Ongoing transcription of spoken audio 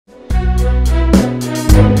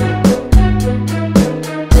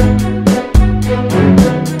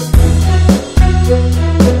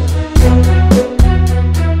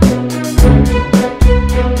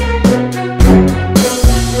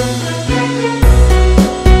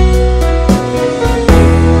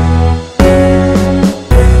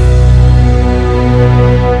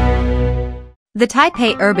The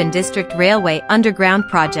Taipei Urban District Railway Underground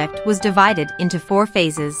Project was divided into 4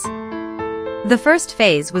 phases. The first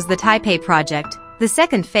phase was the Taipei Project, the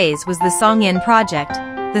second phase was the Songshan Project,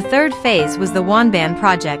 the third phase was the Wanban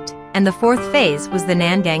Project, and the fourth phase was the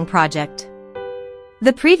Nangang Project.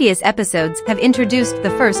 The previous episodes have introduced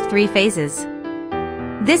the first 3 phases.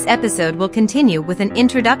 This episode will continue with an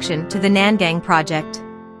introduction to the Nangang Project.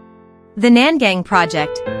 The Nangang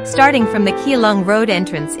Project, starting from the Keelung Road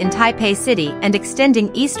entrance in Taipei City and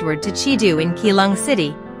extending eastward to Qidu in Keelung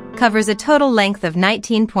City, covers a total length of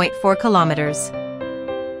 19.4 kilometers.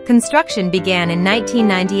 Construction began in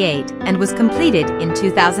 1998 and was completed in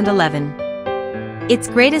 2011. Its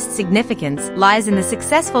greatest significance lies in the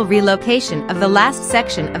successful relocation of the last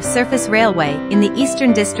section of surface railway in the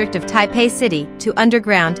eastern district of Taipei City to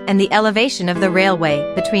underground and the elevation of the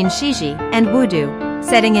railway between Xizhi and Wudu,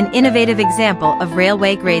 setting an innovative example of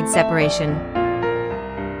railway grade separation.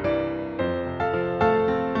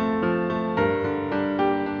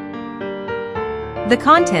 The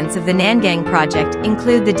contents of the Nangang Project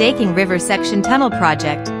include the Dakeng River Section Tunnel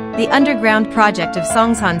Project, the underground project of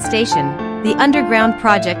Songshan Station, the underground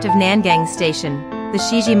project of Nangang Station, the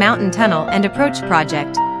Xizhi Mountain Tunnel and Approach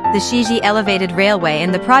Project, the Xizhi Elevated Railway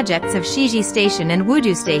and the projects of Xizhi Station and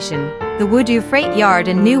Wudu Station, the Wudu Freight Yard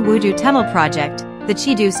and New Wudu Tunnel Project, the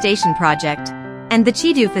Qidu Station Project, and the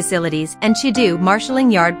Qidu Facilities and Qidu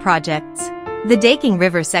Marshalling Yard projects. The Dakeng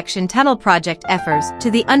River Section Tunnel Project refers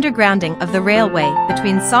to the undergrounding of the railway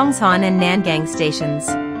between Songshan and Nangang stations.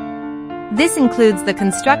 This includes the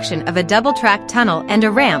construction of a double-track tunnel and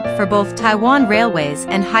a ramp for both Taiwan Railways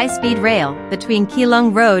and high-speed rail between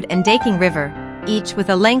Keelung Road and Dakeng River, each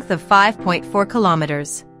with a length of 5.4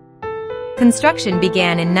 kilometers. Construction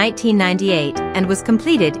began in 1998 and was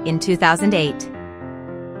completed in 2008.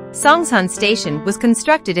 Songshan Station was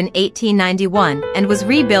constructed in 1891 and was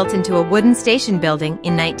rebuilt into a wooden station building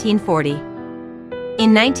in 1940.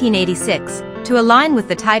 In 1986, to align with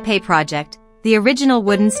the Taipei project, the original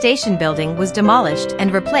wooden station building was demolished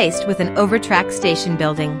and replaced with an overtrack station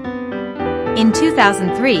building. In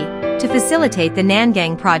 2003, to facilitate the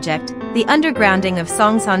Nangang project, the undergrounding of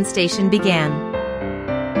Songshan Station began.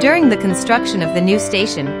 During the construction of the new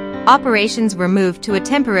station, operations were moved to a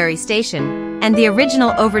temporary station, and the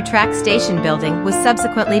original overtrack station building was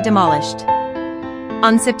subsequently demolished.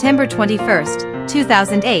 On September 21,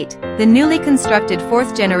 2008, the newly constructed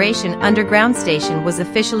 4th-generation underground station was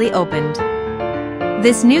officially opened.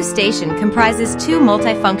 This new station comprises 2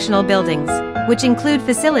 multifunctional buildings, which include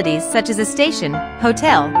facilities such as a station,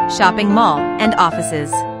 hotel, shopping mall, and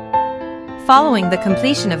offices. Following the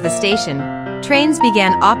completion of the station, trains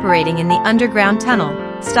began operating in the underground tunnel,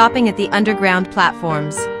 stopping at the underground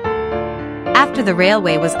platforms. After the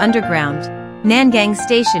railway was underground, Nangang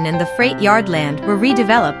Station and the freight yard land were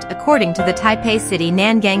redeveloped according to the Taipei City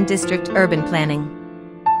Nangang District urban planning.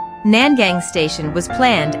 Nangang Station was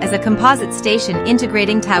planned as a composite station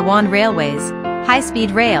integrating Taiwan Railways,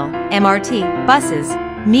 high-speed rail, MRT, buses,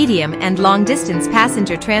 medium and long-distance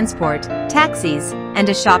passenger transport, taxis, and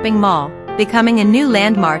a shopping mall, becoming a new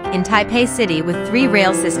landmark in Taipei City with 3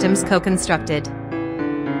 rail systems co-constructed.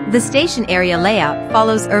 The station area layout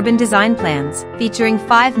follows urban design plans, featuring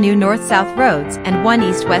 5 new north-south roads and 1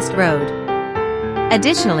 east-west road.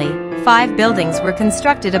 Additionally, 5 buildings were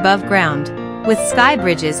constructed above ground, with sky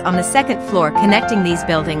bridges on the 2nd floor connecting these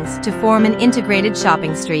buildings to form an integrated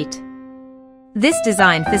shopping street. This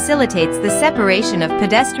design facilitates the separation of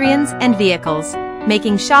pedestrians and vehicles,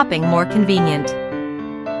 making shopping more convenient.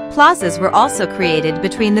 Plazas were also created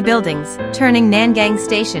between the buildings, turning Nangang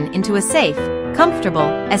Station into a safe, comfortable,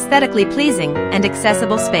 aesthetically pleasing, and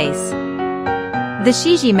accessible space. The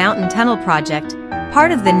Xizhi Mountain Tunnel Project,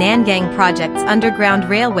 part of the Nangang Project's underground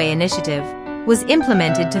railway initiative, was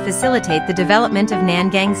implemented to facilitate the development of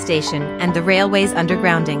Nangang Station and the railway's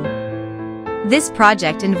undergrounding. This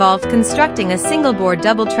project involved constructing a single-bore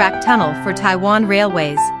double-track tunnel for Taiwan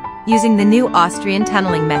Railways, using the new Austrian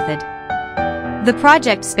tunneling method. The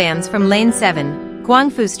project spans from Lane 7,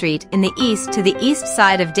 Guangfu Street in the east to the east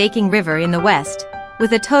side of Dakeng River in the west,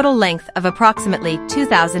 with a total length of approximately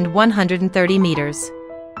 2,130 meters.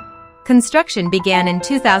 Construction began in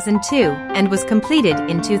 2002 and was completed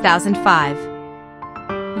in 2005.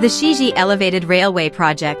 The Xizhi Elevated Railway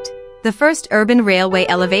Project, the first urban railway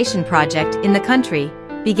elevation project in the country,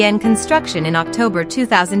 began construction in October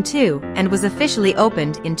 2002 and was officially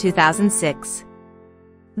opened in 2006.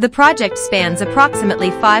 The project spans approximately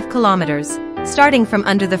 5 kilometers, starting from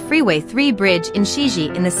under the Freeway 3 bridge in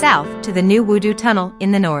Xizhi in the south to the new Wudu Tunnel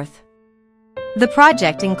in the north. The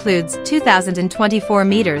project includes 2,024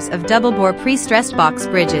 meters of double-bore pre-stressed box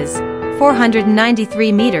bridges,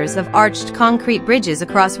 493 meters of arched concrete bridges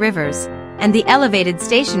across rivers, and the elevated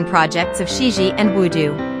station projects of Xizhi and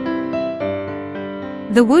Wudu.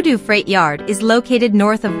 The Wudu Freight Yard is located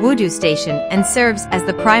north of Wudu Station and serves as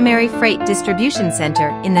the primary freight distribution center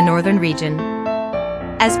in the northern region.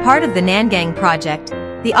 As part of the Nangang Project,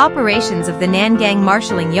 the operations of the Nangang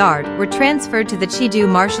Marshalling Yard were transferred to the Qidu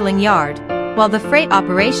Marshalling Yard, while the freight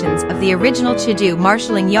operations of the original Qidu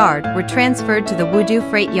Marshalling Yard were transferred to the Wudu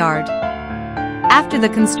Freight Yard. After the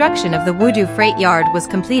construction of the Wudu Freight Yard was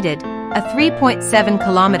completed, a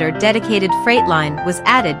 3.7-kilometer dedicated freight line was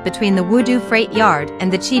added between the Wudu Freight Yard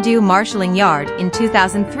and the Qidu Marshalling Yard in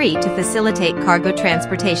 2003 to facilitate cargo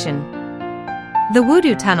transportation. The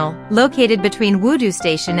Wudu Tunnel, located between Wudu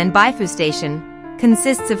Station and Baifu Station,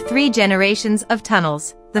 consists of 3 generations of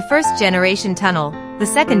tunnels: the first-generation tunnel, the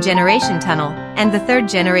second-generation tunnel, and the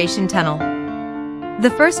third-generation tunnel.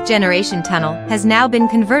 The first-generation tunnel has now been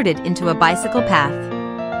converted into a bicycle path.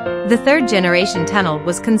 The third-generation tunnel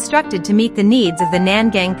was constructed to meet the needs of the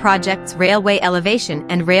Nangang Project's railway elevation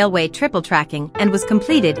and railway triple tracking and was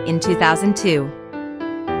completed in 2002.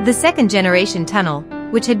 The second-generation tunnel,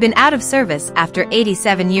 which had been out of service after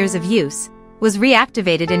 87 years of use, was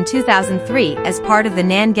reactivated in 2003 as part of the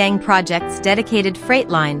Nangang Project's dedicated freight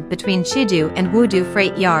line between Qidu and Wudu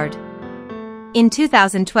Freight Yard. In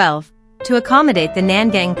 2012, to accommodate the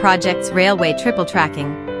Nangang Project's railway triple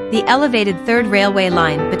tracking, the elevated third railway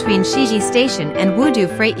line between Xizhi Station and Wudu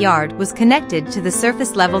Freight Yard was connected to the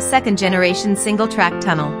surface-level second-generation single-track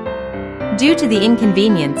tunnel. Due to the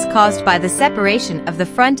inconvenience caused by the separation of the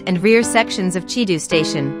front and rear sections of Qidu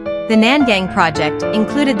Station, the Nangang Project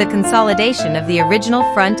included the consolidation of the original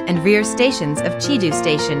front and rear stations of Qidu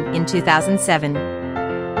Station in 2007.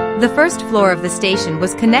 The first floor of the station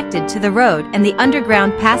was connected to the road and the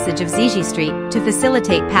underground passage of Xizhi Street to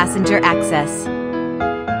facilitate passenger access.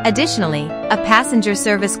 Additionally, a passenger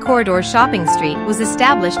service corridor shopping street was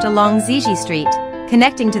established along Xizhi Street,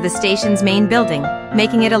 connecting to the station's main building,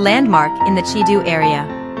 making it a landmark in the Qidu area.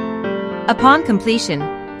 Upon completion,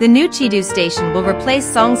 the new Qidu station will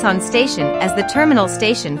replace Songshan Station as the terminal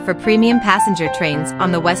station for premium passenger trains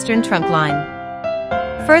on the Western Trunk Line.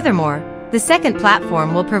 Furthermore, the second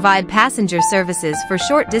platform will provide passenger services for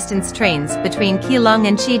short-distance trains between Keelung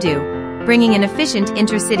and Qidu, bringing an efficient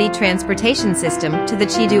intercity transportation system to the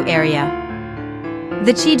Qidu area.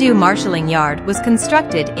 The Qidu Marshalling Yard was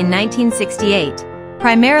constructed in 1968,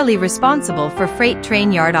 primarily responsible for freight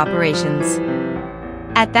train yard operations.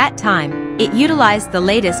 At that time, it utilized the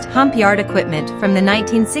latest hump yard equipment from the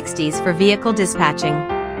 1960s for vehicle dispatching.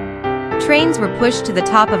 Trains were pushed to the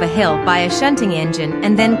top of a hill by a shunting engine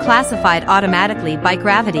and then classified automatically by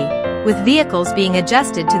gravity, with vehicles being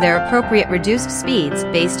adjusted to their appropriate reduced speeds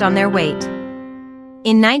based on their weight.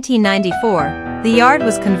 In 1994, the yard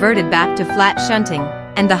was converted back to flat shunting,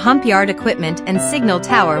 and the hump yard equipment and signal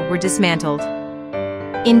tower were dismantled.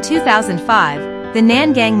 In 2005, the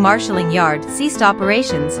Nangang Marshalling Yard ceased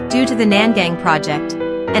operations due to the Nangang Project,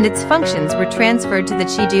 and its functions were transferred to the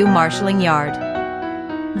Qidu Marshalling Yard.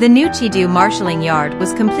 The new Qidu Marshalling Yard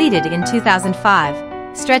was completed in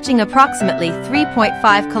 2005, stretching approximately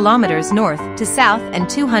 3.5 kilometers north to south and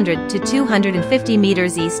 200 to 250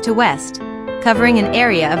 meters east to west, covering an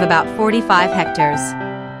area of about 45 hectares.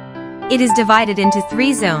 It is divided into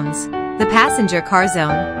 3 zones: the passenger car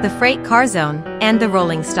zone, the freight car zone, and the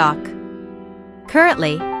rolling stock.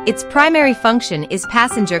 Currently, its primary function is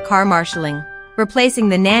passenger car marshalling, replacing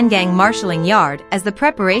the Nangang Marshalling Yard as the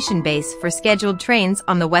preparation base for scheduled trains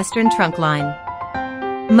on the Western Trunk Line.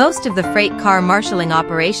 Most of the freight car marshalling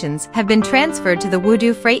operations have been transferred to the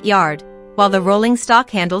Wudu Freight Yard, while the rolling stock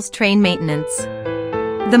handles train maintenance.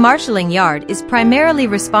 The marshalling yard is primarily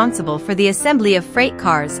responsible for the assembly of freight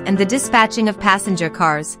cars and the dispatching of passenger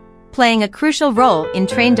cars, playing a crucial role in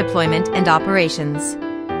train deployment and operations.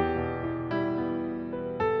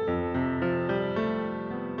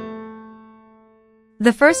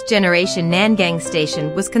 The first-generation Nangang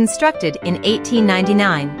Station was constructed in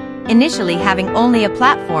 1899, initially having only a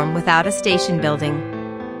platform without a station building.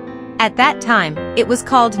 At that time, it was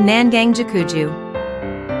called Nangang Jikuju.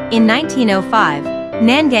 In 1905,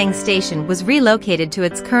 Nangang Station was relocated to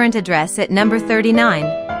its current address at number 39,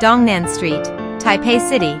 Dongnan Street, Taipei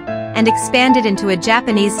City, and expanded into a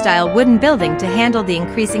Japanese-style wooden building to handle the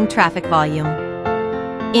increasing traffic volume.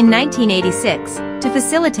 In 1986, to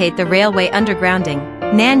facilitate the railway undergrounding,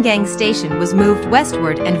 Nangang Station was moved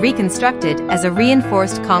westward and reconstructed as a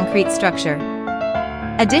reinforced concrete structure.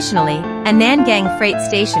 Additionally, a Nangang Freight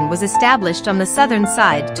Station was established on the southern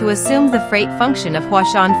side to assume the freight function of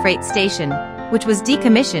Huashan Freight Station, which was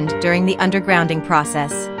decommissioned during the undergrounding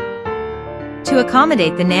process. To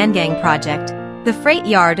accommodate the Nangang project, the freight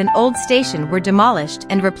yard and old station were demolished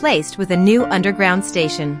and replaced with a new underground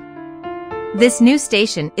station. This new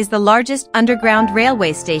station is the largest underground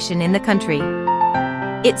railway station in the country.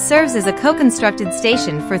 It serves as a co-constructed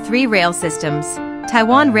station for 3 rail systems,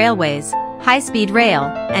 Taiwan Railways, High-Speed Rail,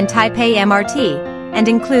 and Taipei MRT, and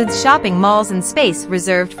includes shopping malls and space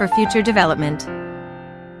reserved for future development.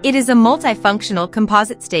 It is a multifunctional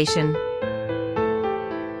composite station.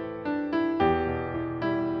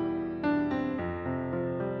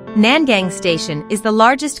 Nangang Station is the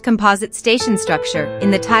largest composite station structure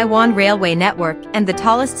in the Taiwan Railway network and the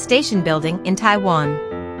tallest station building in Taiwan.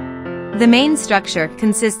 The main structure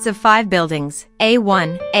consists of 5 buildings,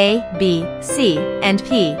 A1, A, B, C, and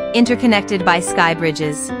P, interconnected by sky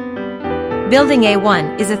bridges. Building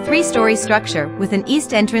A1 is a 3-story structure with an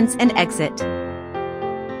east entrance and exit.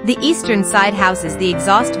 The eastern side houses the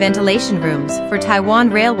exhaust ventilation rooms for Taiwan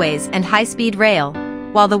Railways and high-speed rail,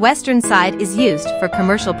 while the western side is used for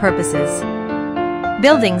commercial purposes.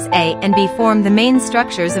 Buildings A and B form the main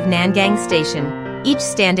structures of Nangang Station, each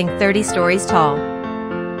standing 30 stories tall.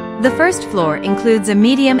 The first floor includes a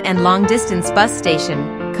medium and long-distance bus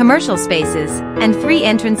station, commercial spaces, and 3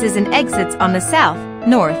 entrances and exits on the south,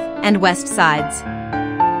 north, and west sides.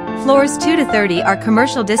 Floors 2 to 30 are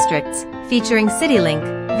commercial districts, featuring CityLink,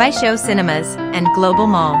 Vaisho Cinemas, and Global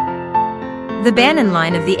Mall. The Bannan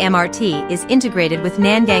line of the MRT is integrated with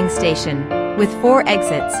Nangang Station, with 4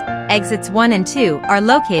 exits. Exits 1 and 2 are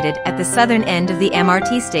located at the southern end of the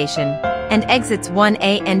MRT station, and exits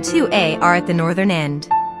 1A and 2A are at the northern end.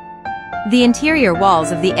 The interior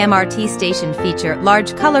walls of the MRT station feature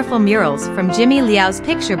large colorful murals from Jimmy Liao's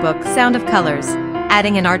picture book Sound of Colors,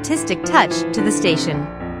 adding an artistic touch to the station.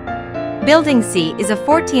 Building C is a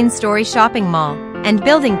 14-story shopping mall, and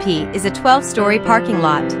Building P is a 12-story parking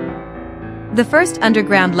lot. The first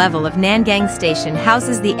underground level of Nangang Station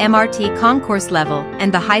houses the MRT concourse level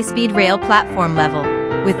and the high-speed rail platform level,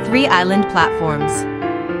 with 3 island platforms.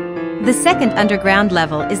 The second underground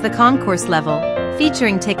level is the concourse level,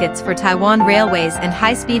 featuring tickets for Taiwan Railways and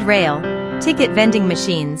high-speed rail, ticket vending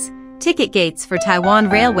machines, ticket gates for Taiwan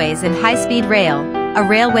Railways and high-speed rail, a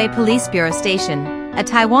railway police bureau station, a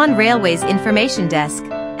Taiwan Railways information desk,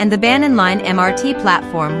 and the Bannan Line MRT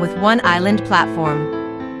platform with 1 island platform.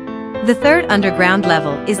 The third underground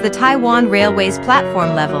level is the Taiwan Railways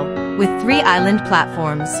platform level, with 3 island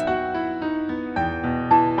platforms.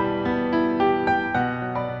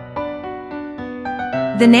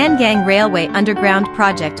 The Nangang Railway Underground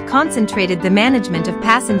Project concentrated the management of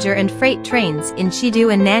passenger and freight trains in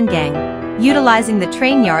Qidu and Nangang, utilizing the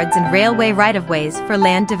train yards and railway right-of-ways for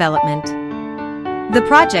land development. The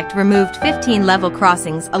project removed 15 level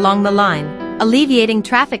crossings along the line, alleviating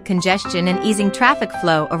traffic congestion and easing traffic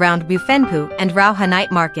flow around Bufenpu and Rauha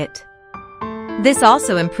Night Market. This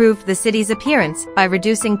also improved the city's appearance by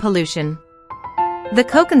reducing pollution. The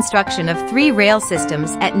co-construction of 3 rail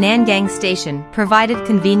systems at Nangang Station provided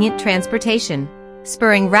convenient transportation,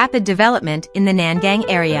 spurring rapid development in the Nangang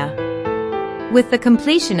area. With the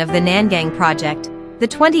completion of the Nangang project, the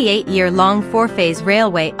 28-year-long 4-phase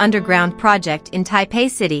railway underground project in Taipei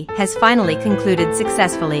City has finally concluded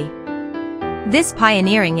successfully. This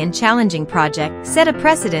pioneering and challenging project set a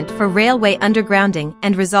precedent for railway undergrounding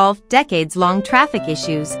and resolved decades-long traffic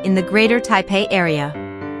issues in the Greater Taipei area.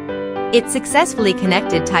 It successfully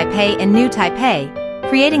connected Taipei and New Taipei,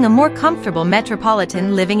 creating a more comfortable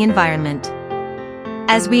metropolitan living environment.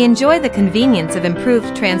 As we enjoy the convenience of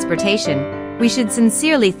improved transportation, we should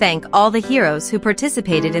sincerely thank all the heroes who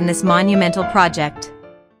participated in this monumental project.